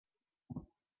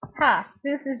Hi,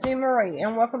 this is Jean Marie,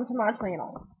 and welcome to my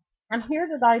channel. I'm here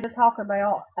today to talk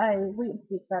about a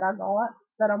lipstick that I got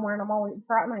that I'm wearing on my lips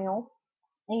right now,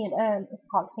 and it's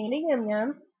called Candy Yum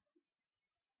Yum,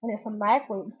 and it's a MAC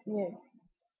lipstick,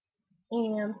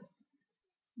 and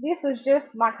this is just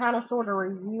my kind of sort of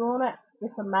review on it.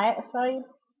 It's a matte shade,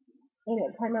 and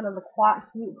it came out of the Quite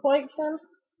Cute collection.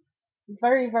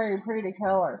 Very, very pretty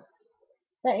color.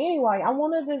 But anyway, I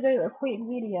wanted to do a quick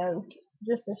video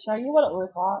just to show you what it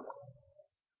looks like,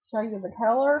 show you the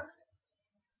color,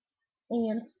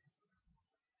 and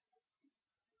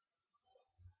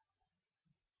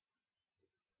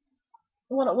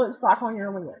what it looks like on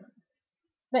your lips.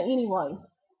 But anyway,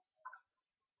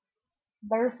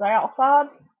 there's the outside.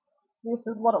 This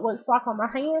is what it looks like on my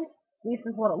hand. This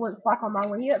is what it looks like on my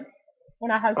lips.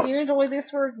 And I hope you enjoy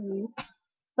this review.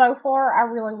 So far, I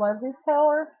really love this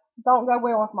color. Don't go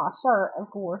well with my shirt,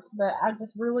 of course, but I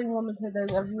just really wanted to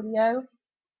do a video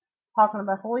talking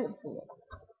about the lipstick.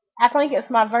 I think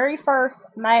it's my very first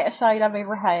matte shade I've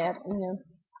ever had, and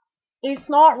it's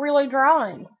not really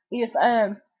drying. It's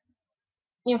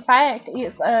in fact,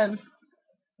 it's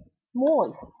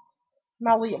moist.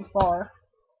 My lips are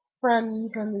from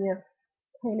using this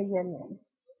Penny Onion.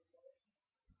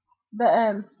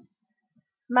 The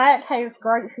MAC has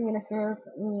great finishes,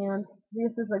 and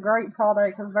this is a great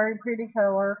product, a very pretty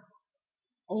color,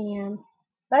 and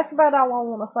that's about all I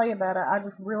want to say about it. I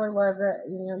just really love it,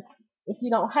 and if you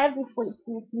don't have this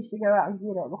lipstick, you should go out and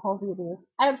get it because it is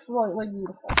absolutely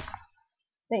beautiful.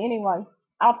 But anyway,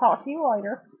 I'll talk to you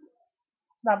later.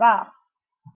 Bye bye.